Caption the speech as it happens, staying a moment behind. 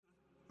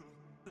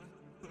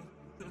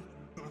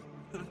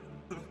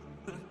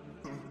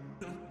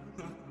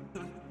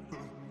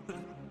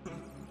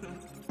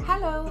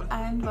Hello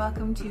and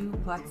welcome to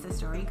What's the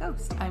Story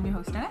Ghost. I'm your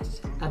host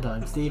Annette. And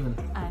I'm Stephen.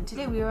 And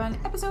today we are on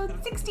episode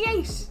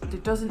 68. There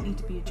doesn't need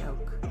to be a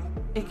joke.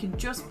 It can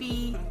just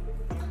be...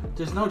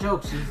 There's no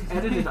jokes. You've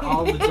edited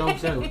all the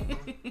jokes out.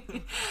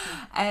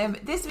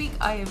 This week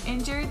I am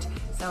injured,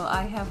 so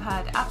I have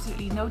had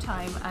absolutely no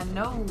time and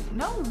no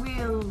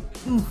real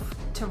oomph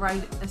to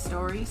write a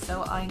story,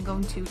 so I'm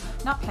going to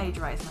not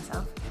plagiarise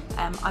myself.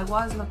 I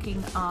was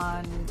looking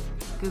on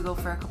Google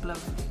for a couple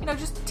of,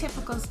 just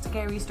typical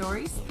scary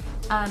stories,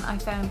 and I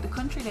found the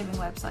Country Living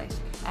website.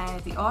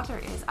 The author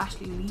is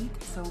Ashley Lead,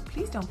 so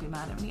please don't be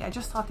mad at me. I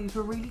just thought these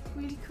were really,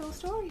 really cool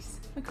stories.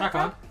 Crack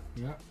on.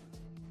 Yeah.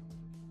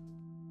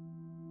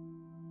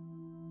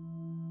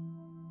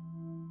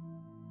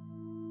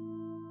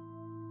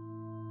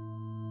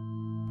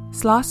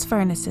 Sloss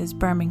Furnaces,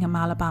 Birmingham,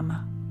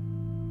 Alabama.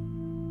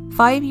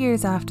 5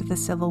 years after the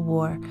Civil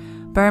War,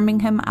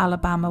 Birmingham,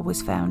 Alabama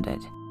was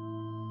founded.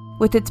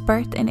 With its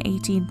birth in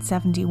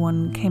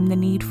 1871 came the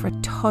need for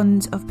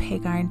tons of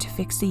pig iron to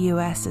fix the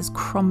US's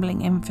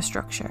crumbling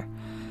infrastructure.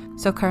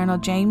 So Colonel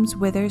James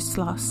Withers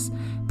Sloss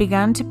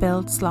began to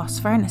build Sloss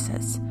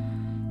Furnaces.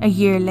 A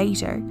year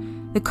later,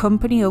 the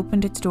company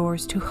opened its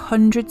doors to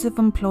hundreds of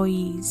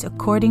employees,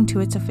 according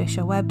to its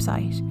official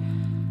website.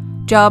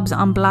 Jobs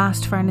on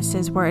blast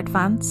furnaces were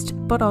advanced,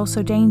 but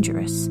also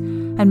dangerous,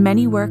 and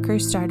many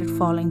workers started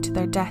falling to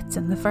their deaths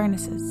in the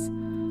furnaces.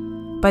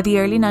 By the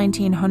early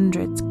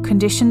 1900s,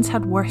 conditions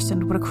had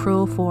worsened with a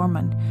cruel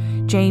foreman,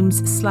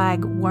 James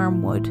Slag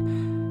Wormwood,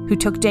 who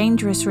took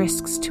dangerous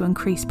risks to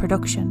increase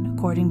production,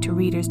 according to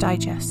Reader's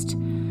Digest.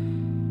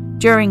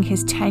 During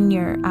his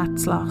tenure at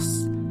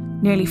Sloss,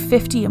 nearly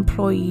 50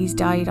 employees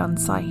died on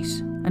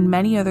site, and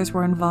many others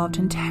were involved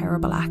in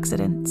terrible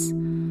accidents.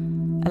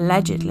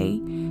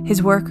 Allegedly,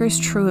 his workers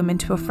threw him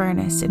into a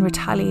furnace in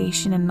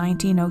retaliation in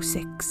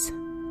 1906.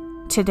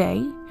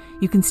 Today,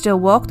 you can still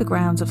walk the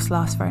grounds of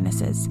Sloss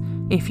Furnaces,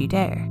 if you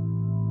dare.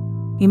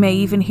 You may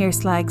even hear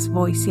Slag's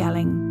voice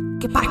yelling,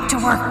 "Get back to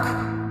work!"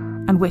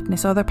 and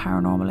witness other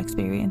paranormal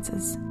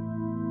experiences.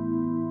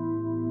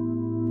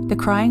 The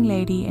Crying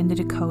Lady in the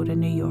Dakota,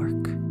 New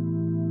York.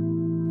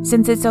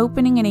 Since its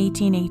opening in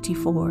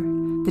 1884,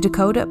 the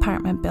Dakota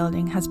apartment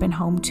building has been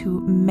home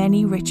to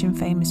many rich and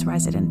famous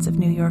residents of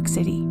New York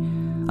City.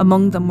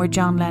 Among them were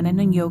John Lennon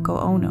and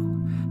Yoko Ono,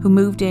 who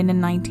moved in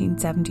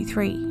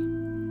 1973.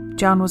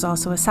 John was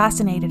also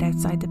assassinated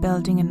outside the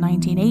building in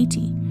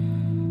 1980.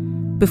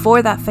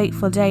 Before that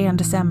fateful day on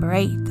December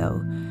 8th,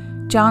 though,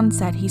 John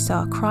said he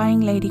saw a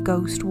crying lady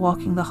ghost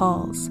walking the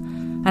halls,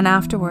 and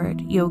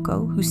afterward,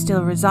 Yoko, who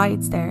still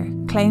resides there,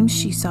 claims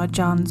she saw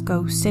John's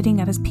ghost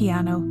sitting at his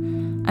piano,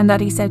 and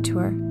that he said to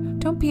her,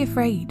 "Don't be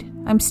afraid,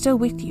 I'm still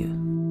with you."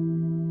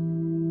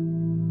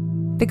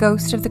 The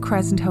Ghost of the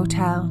Crescent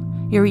Hotel,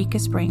 Eureka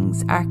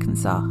Springs,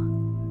 Arkansas.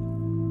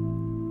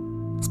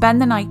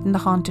 Spend the night in the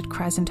haunted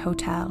Crescent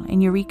Hotel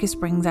in Eureka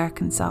Springs,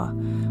 Arkansas,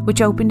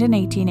 which opened in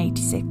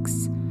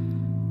 1886.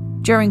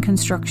 During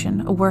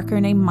construction, a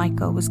worker named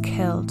Michael was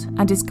killed,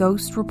 and his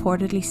ghost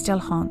reportedly still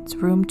haunts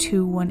room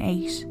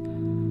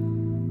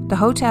 218. The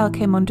hotel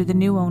came under the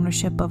new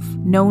ownership of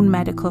known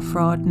medical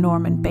fraud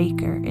Norman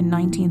Baker in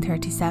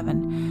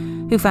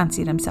 1937, who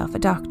fancied himself a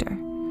doctor.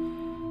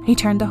 He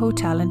turned the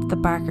hotel into the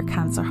Barker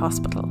Cancer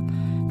Hospital,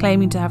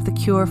 claiming to have the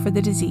cure for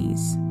the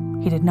disease.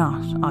 He did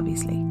not,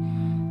 obviously.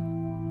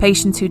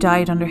 Patients who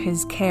died under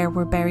his care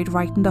were buried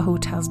right in the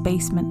hotel's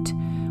basement,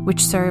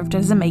 which served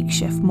as a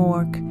makeshift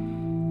morgue.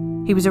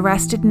 He was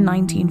arrested in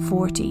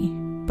 1940,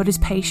 but his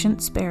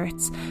patient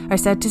spirits are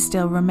said to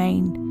still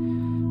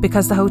remain.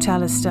 Because the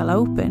hotel is still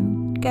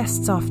open,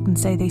 guests often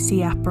say they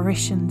see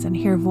apparitions and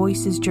hear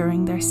voices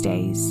during their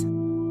stays.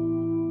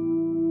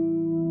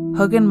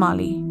 Hug and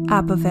Molly,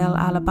 Abbeville,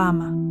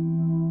 Alabama.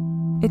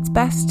 It's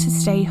best to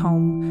stay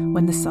home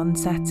when the sun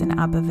sets in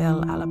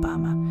Abbeville,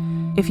 Alabama,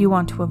 if you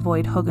want to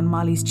avoid Hug and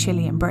Molly's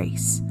chilly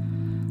embrace.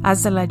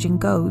 As the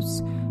legend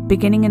goes,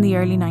 beginning in the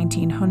early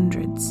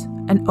 1900s,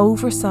 an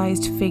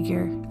oversized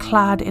figure,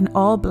 clad in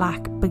all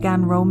black,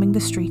 began roaming the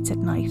streets at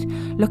night,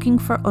 looking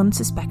for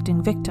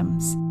unsuspecting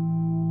victims.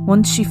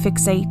 Once she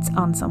fixates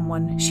on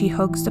someone, she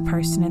hugs the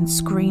person and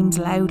screams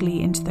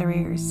loudly into their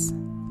ears.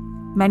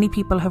 Many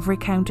people have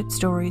recounted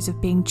stories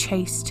of being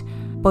chased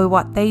by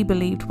what they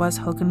believed was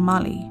Hug and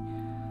Molly.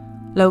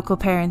 Local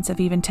parents have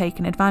even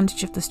taken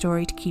advantage of the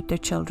story to keep their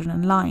children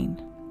in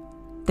line.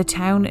 The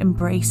town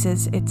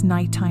embraces its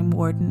nighttime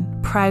warden,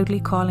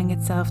 proudly calling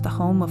itself the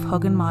home of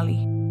Hug and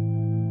Molly.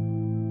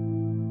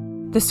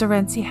 The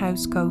Sorency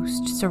House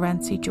Ghost,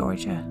 Sorency,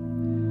 Georgia.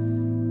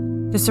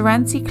 The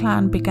Sorency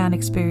clan began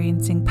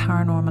experiencing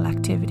paranormal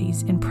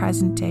activities in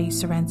present-day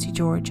Sorency,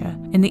 Georgia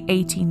in the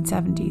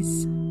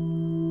 1870s.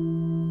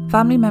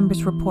 Family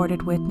members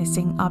reported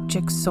witnessing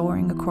objects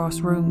soaring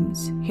across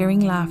rooms, hearing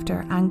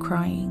laughter and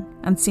crying,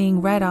 and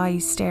seeing red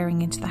eyes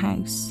staring into the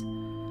house.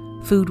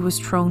 Food was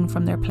thrown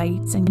from their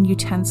plates and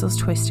utensils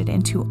twisted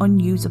into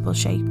unusable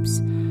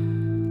shapes.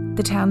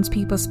 The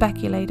townspeople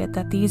speculated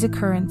that these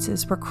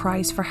occurrences were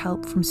cries for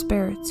help from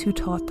spirits who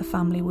thought the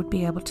family would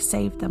be able to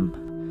save them.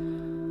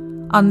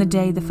 On the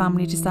day the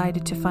family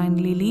decided to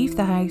finally leave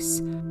the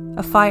house,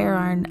 a fire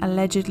iron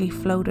allegedly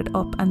floated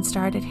up and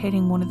started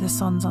hitting one of the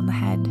sons on the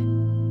head.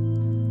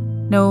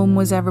 No one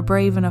was ever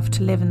brave enough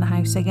to live in the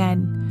house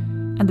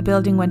again, and the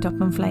building went up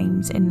in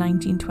flames in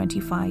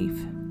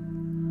 1925.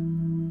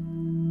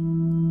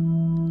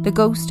 The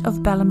ghost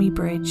of Bellamy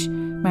Bridge,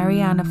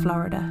 Marianna,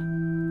 Florida.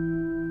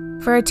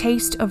 For a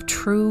taste of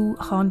true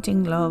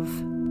haunting love,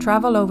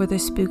 travel over the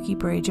spooky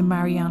bridge in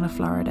Marianna,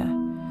 Florida,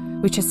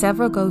 which has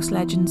several ghost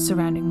legends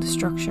surrounding the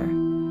structure.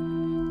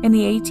 In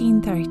the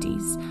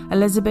 1830s,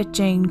 Elizabeth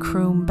Jane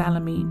Croom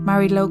Bellamy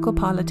married local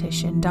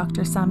politician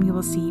Dr.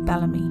 Samuel C.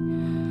 Bellamy.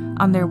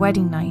 On their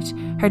wedding night,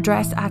 her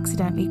dress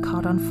accidentally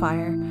caught on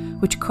fire,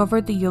 which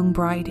covered the young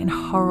bride in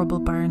horrible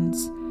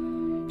burns.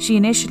 She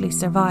initially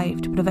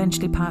survived, but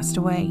eventually passed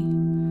away.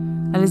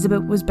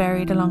 Elizabeth was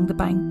buried along the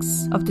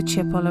banks of the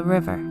Chippewa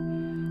River,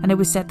 and it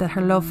was said that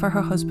her love for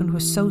her husband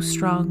was so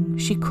strong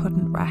she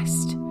couldn't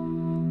rest.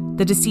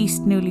 The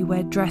deceased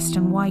newlywed, dressed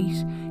in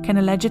white, can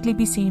allegedly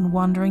be seen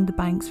wandering the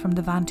banks from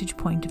the vantage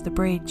point of the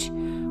bridge,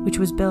 which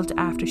was built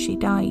after she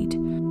died.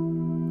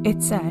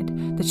 It's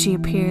said that she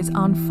appears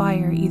on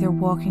fire, either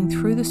walking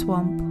through the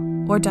swamp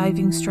or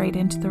diving straight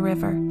into the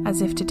river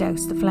as if to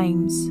douse the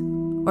flames,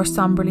 or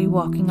somberly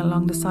walking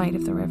along the side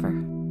of the river.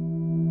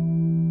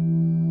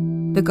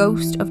 The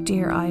ghost of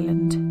Deer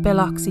Island,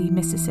 Biloxi,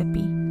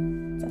 Mississippi.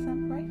 Does that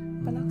sound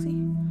right? Biloxi?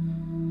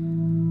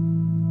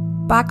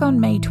 Back on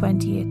May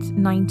 20th,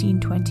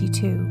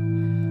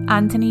 1922,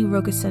 Anthony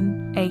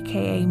Ruggison,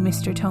 aka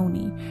Mr.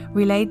 Tony,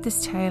 relayed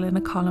this tale in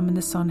a column in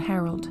the Sun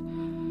Herald.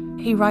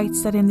 He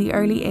writes that in the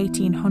early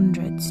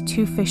 1800s,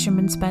 two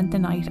fishermen spent the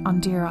night on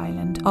Deer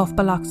Island off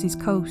Biloxi's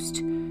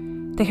coast.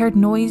 They heard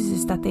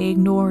noises that they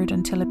ignored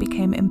until it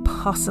became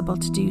impossible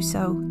to do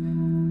so.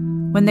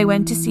 When they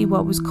went to see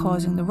what was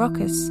causing the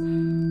ruckus,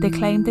 they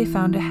claimed they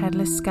found a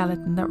headless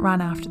skeleton that ran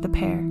after the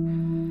pair.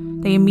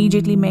 They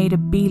immediately made a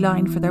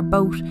beeline for their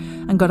boat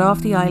and got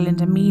off the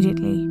island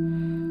immediately.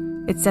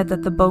 It's said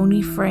that the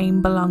bony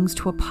frame belongs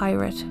to a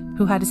pirate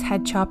who had his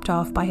head chopped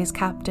off by his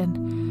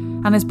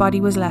captain, and his body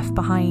was left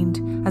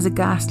behind as a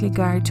ghastly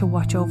guard to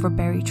watch over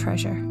buried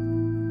treasure.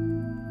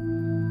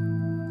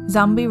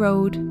 Zombie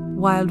Road,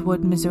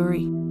 Wildwood,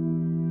 Missouri.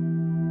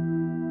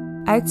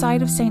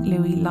 Outside of St.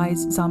 Louis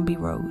lies Zombie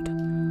Road,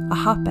 a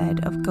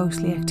hotbed of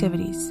ghostly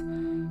activities.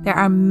 There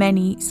are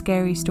many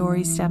scary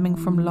stories stemming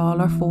from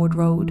Lawler Ford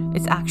Road,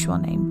 its actual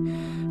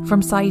name,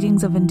 from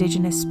sightings of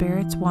indigenous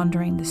spirits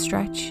wandering the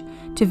stretch,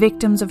 to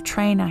victims of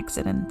train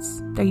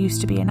accidents. There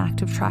used to be an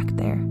active track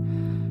there,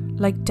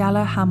 like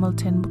Della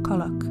Hamilton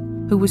McCulloch,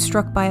 who was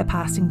struck by a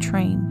passing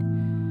train.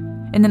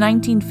 In the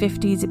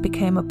 1950s, it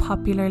became a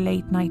popular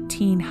late-night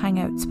teen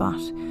hangout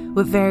spot,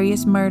 with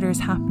various murders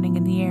happening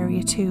in the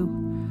area too.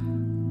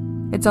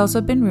 It's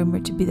also been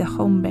rumoured to be the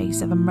home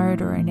base of a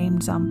murderer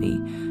named Zombie,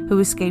 who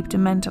escaped a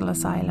mental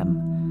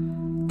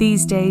asylum.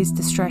 These days,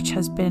 the stretch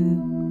has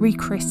been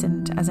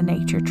rechristened as a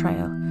nature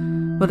trail,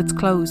 but it's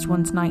closed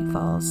once night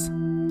falls,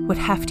 with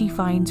hefty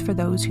fines for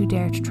those who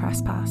dare to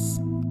trespass.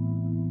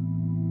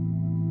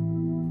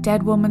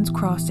 Dead Woman's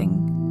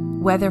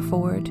Crossing,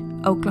 Weatherford,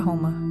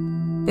 Oklahoma.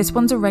 This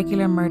one's a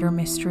regular murder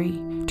mystery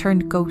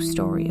turned ghost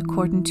story,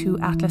 according to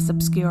Atlas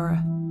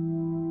Obscura.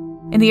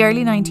 In the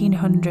early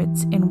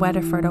 1900s in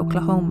Weatherford,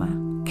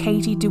 Oklahoma,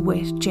 Katie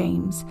DeWitt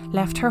James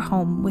left her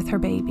home with her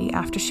baby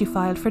after she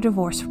filed for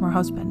divorce from her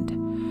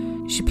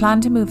husband. She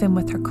planned to move in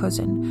with her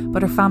cousin,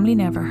 but her family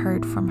never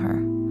heard from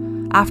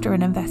her. After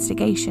an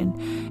investigation,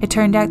 it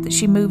turned out that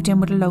she moved in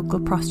with a local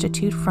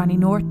prostitute, Franny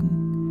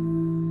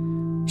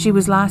Norton. She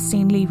was last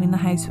seen leaving the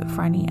house with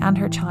Franny and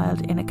her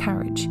child in a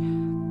carriage.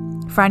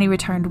 Franny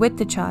returned with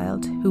the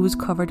child, who was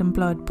covered in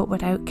blood but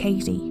without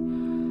Katie.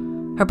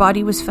 Her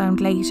body was found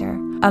later,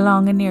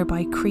 along a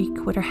nearby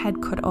creek with her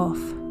head cut off.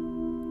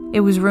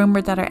 It was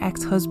rumoured that her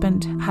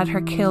ex-husband had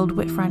her killed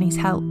with Franny's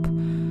help.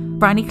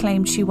 Franny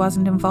claimed she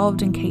wasn't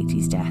involved in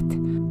Katie's death,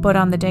 but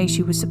on the day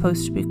she was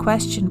supposed to be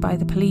questioned by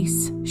the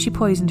police, she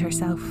poisoned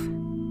herself.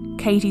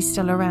 Katie's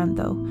still around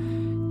though.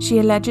 She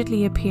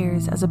allegedly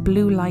appears as a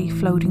blue light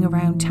floating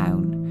around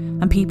town,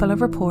 and people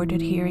have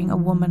reported hearing a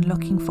woman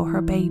looking for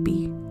her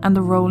baby and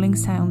the rolling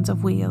sounds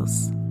of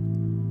wheels.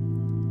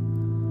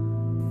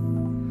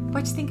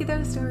 What do you think of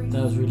those stories?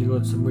 That was really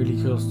good. Some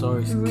really cool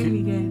stories.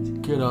 Really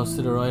good. Kudos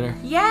to the writer.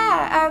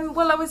 Yeah.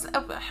 Well, I was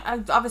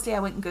obviously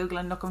I went and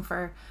Googling looking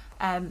for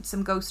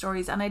some ghost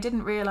stories, and I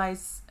didn't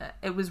realise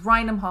it was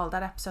Rhineham Hall.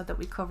 That episode that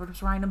we covered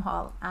was Rhineham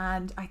Hall,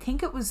 and I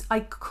think it was,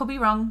 I could be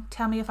wrong,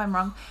 tell me if I'm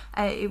wrong,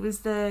 it was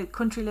the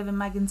Country Living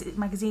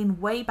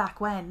magazine way back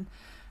when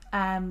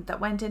that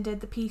went and did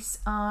the piece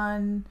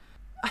on,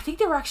 I think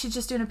they were actually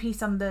just doing a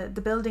piece on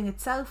the building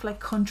itself, like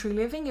Country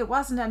Living. It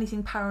wasn't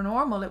anything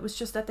paranormal, it was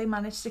just that they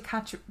managed to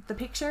catch the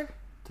picture.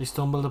 They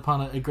stumbled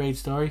upon a great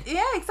story.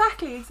 Yeah,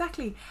 exactly.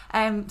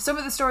 Some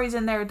of the stories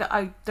in there,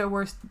 there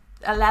were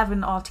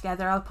 11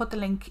 altogether. I'll put the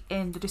link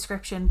in the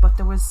description, but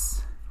there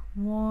was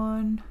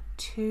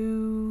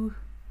two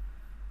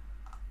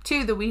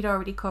that we'd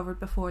already covered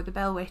before, the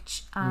Bell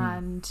Witch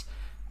and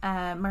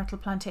Myrtle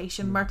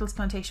Plantation. Myrtle's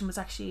Plantation was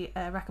actually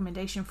a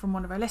recommendation from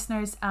one of our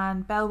listeners,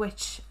 and Bell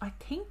Witch, I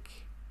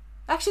think,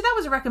 actually that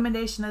was a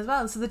recommendation as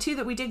well. So the two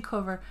that we did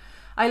cover,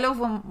 I love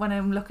when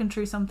I'm looking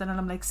through something and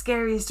I'm like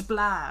scariest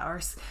blah or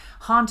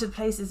haunted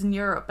places in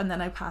Europe, and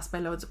then I pass by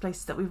loads of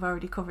places that we've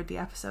already covered the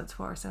episodes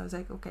for, so I was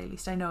like, okay, at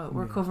least I know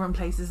we're covering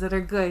places that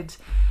are good.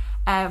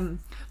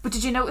 But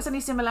did you notice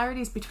any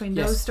similarities between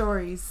those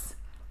stories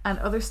and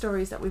other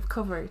stories that we've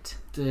covered?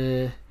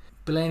 The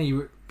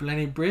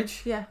Bellany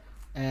Bridge,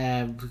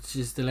 which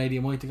is the lady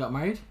in white that got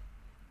married,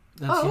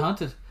 that's she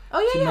haunted. Oh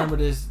yeah, do you remember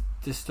this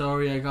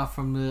story I got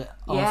from the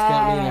old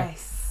scout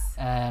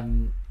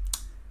leader?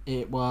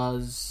 It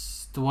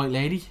was the White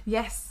Lady.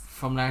 Yes.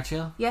 From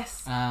Larchill.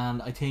 Yes.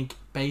 And I think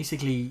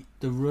basically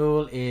the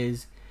rule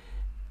is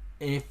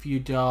if you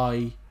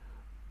die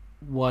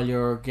while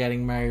you're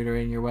getting married or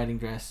in your wedding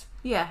dress.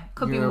 Yeah,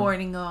 could be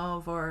morning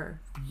of or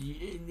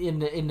in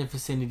the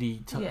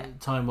vicinity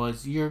time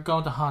wise, you're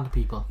going to haunt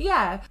people.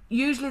 Yeah.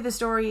 Usually the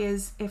story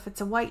is if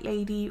it's a white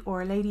lady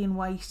or a lady in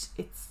white,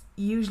 it's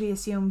usually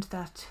assumed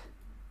that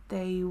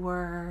they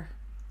were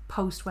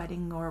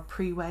post-wedding or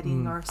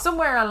pre-wedding or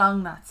somewhere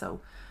along that. So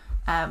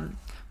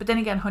but then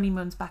again,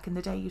 honeymoons back in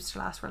the day used to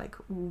last for like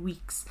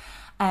weeks.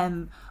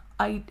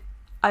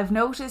 I've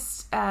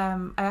noticed,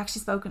 I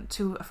actually spoken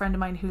to a friend of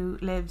mine who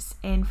lives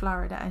in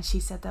Florida, and she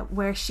said that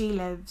where she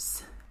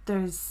lives,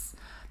 there's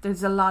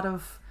a lot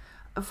of,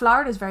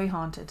 Florida's very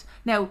haunted.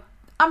 Now,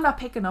 I'm not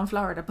picking on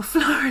Florida, but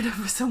Florida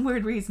for some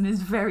weird reason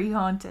is very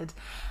haunted.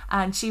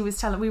 And she was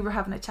telling, we were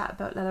having a chat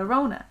about La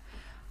Llorona.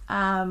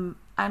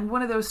 And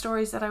one of those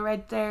stories that I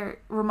read there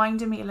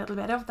reminded me a little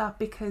bit of that,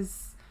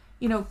 because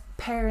you know,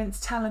 parents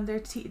telling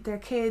their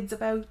kids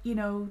about, you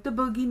know, the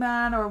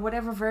boogeyman or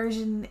whatever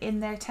version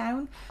in their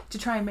town to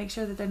try and make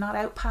sure that they're not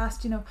out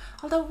past, you know.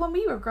 Although when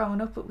we were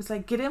growing up, it was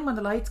like, get in when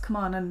the lights come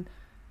on. And,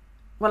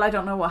 well, I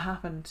don't know what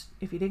happened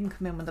if you didn't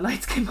come in when the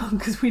lights came on,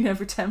 because we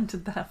never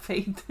tempted that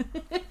fate.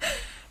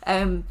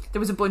 There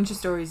was a bunch of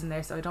stories in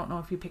there, so I don't know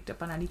if you picked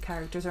up on any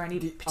characters or any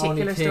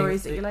particular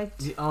stories that you liked.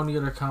 The only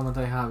other comment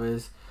I have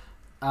is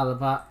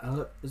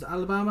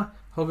Alabama,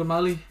 Hug and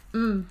Molly,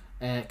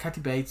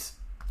 Kathy Bates.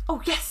 Oh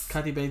yes,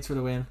 Kathy Bates for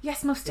the win.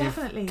 Yes, most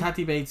definitely. If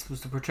Kathy Bates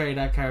was to portray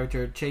that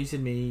character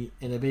chasing me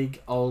in a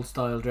big old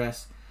style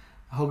dress,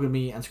 hugging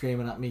me and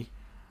screaming at me,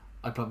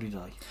 I'd probably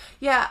die.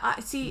 Yeah, I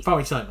see. From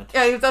excitement.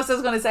 Yeah, that's what I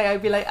was going to say.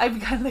 I'd be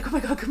kind of like, oh my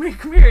god, come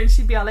here, and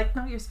she'd be all like,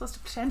 no, you're supposed to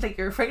pretend like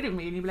you're afraid of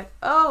me, and you'd be like,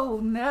 oh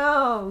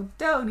no,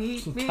 don't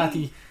eat me.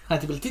 Kathy had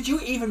to be like, did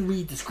you even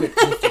read the script,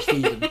 Mr.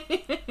 Stephen?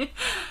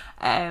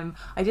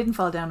 I didn't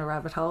fall down a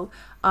rabbit hole.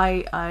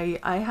 I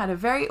had a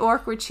very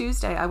awkward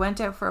Tuesday. I went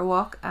out for a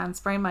walk and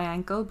sprained my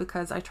ankle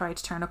because I tried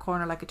to turn a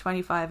corner like a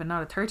 25 and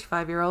not a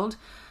 35-year-old,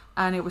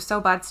 and it was so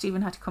bad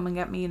Stephen had to come and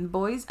get me and the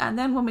boys. And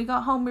then when we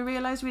got home, we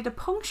realised we had a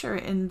puncture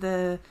in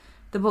the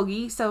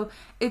buggy. So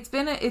it's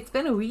been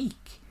a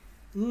week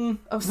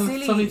of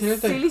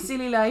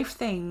silly life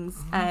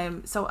things.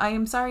 So I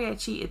am sorry I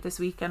cheated this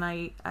week, and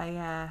I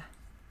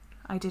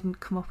didn't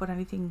come up with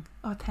anything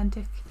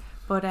authentic,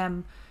 but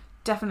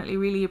definitely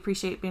really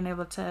appreciate being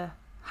able to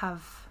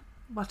have,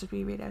 what did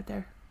we read out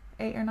there,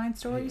 8 or 9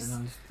 stories?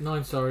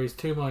 9 stories,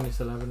 2 minus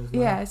 11 is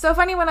 9. Yeah, so if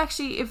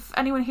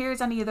anyone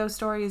hears any of those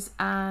stories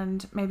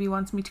and maybe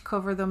wants me to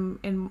cover them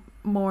in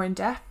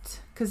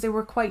depth, because they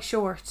were quite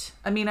short.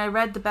 I mean, I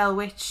read the Bell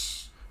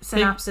Witch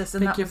synopsis,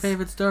 pick your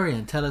favourite story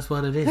and tell us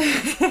what it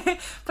is.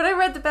 But I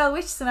read the Bell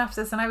Witch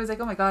synopsis and I was like,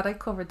 oh my god, I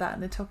covered that,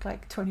 and it took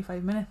like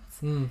 25 minutes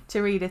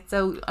to read it.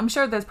 So I'm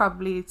sure there's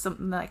probably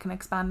something that I can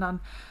expand on.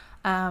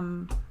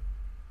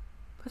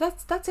 But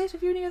that's it.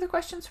 Have you any other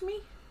questions for me?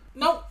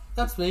 No,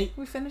 that's me.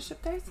 We finished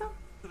up there, so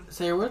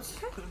say your words.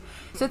 Okay.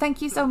 So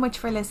thank you so much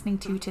for listening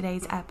to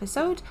today's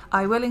episode.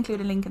 I will include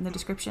a link in the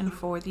description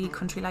for the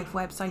Country Life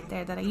website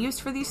there that I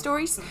used for these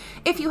stories.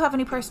 If you have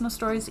any personal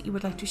stories that you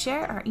would like to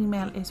share, our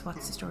email is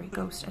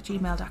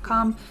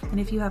whatsthestoryghost@gmail.com, and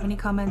if you have any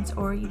comments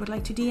or you would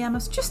like to DM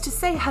us just to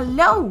say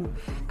hello,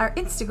 our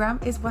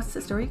Instagram is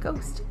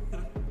whatsthestoryghost.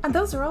 And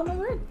those are all my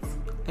words.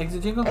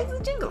 Exit jingle.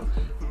 Exit jingle.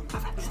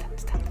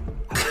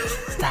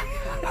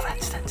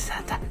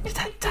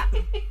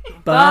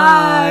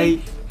 Bye.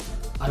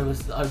 I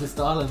was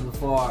stalling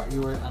before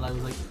you were, and I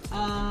was like,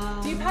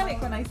 Do you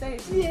panic when I say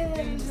it? Yeah.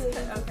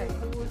 Okay.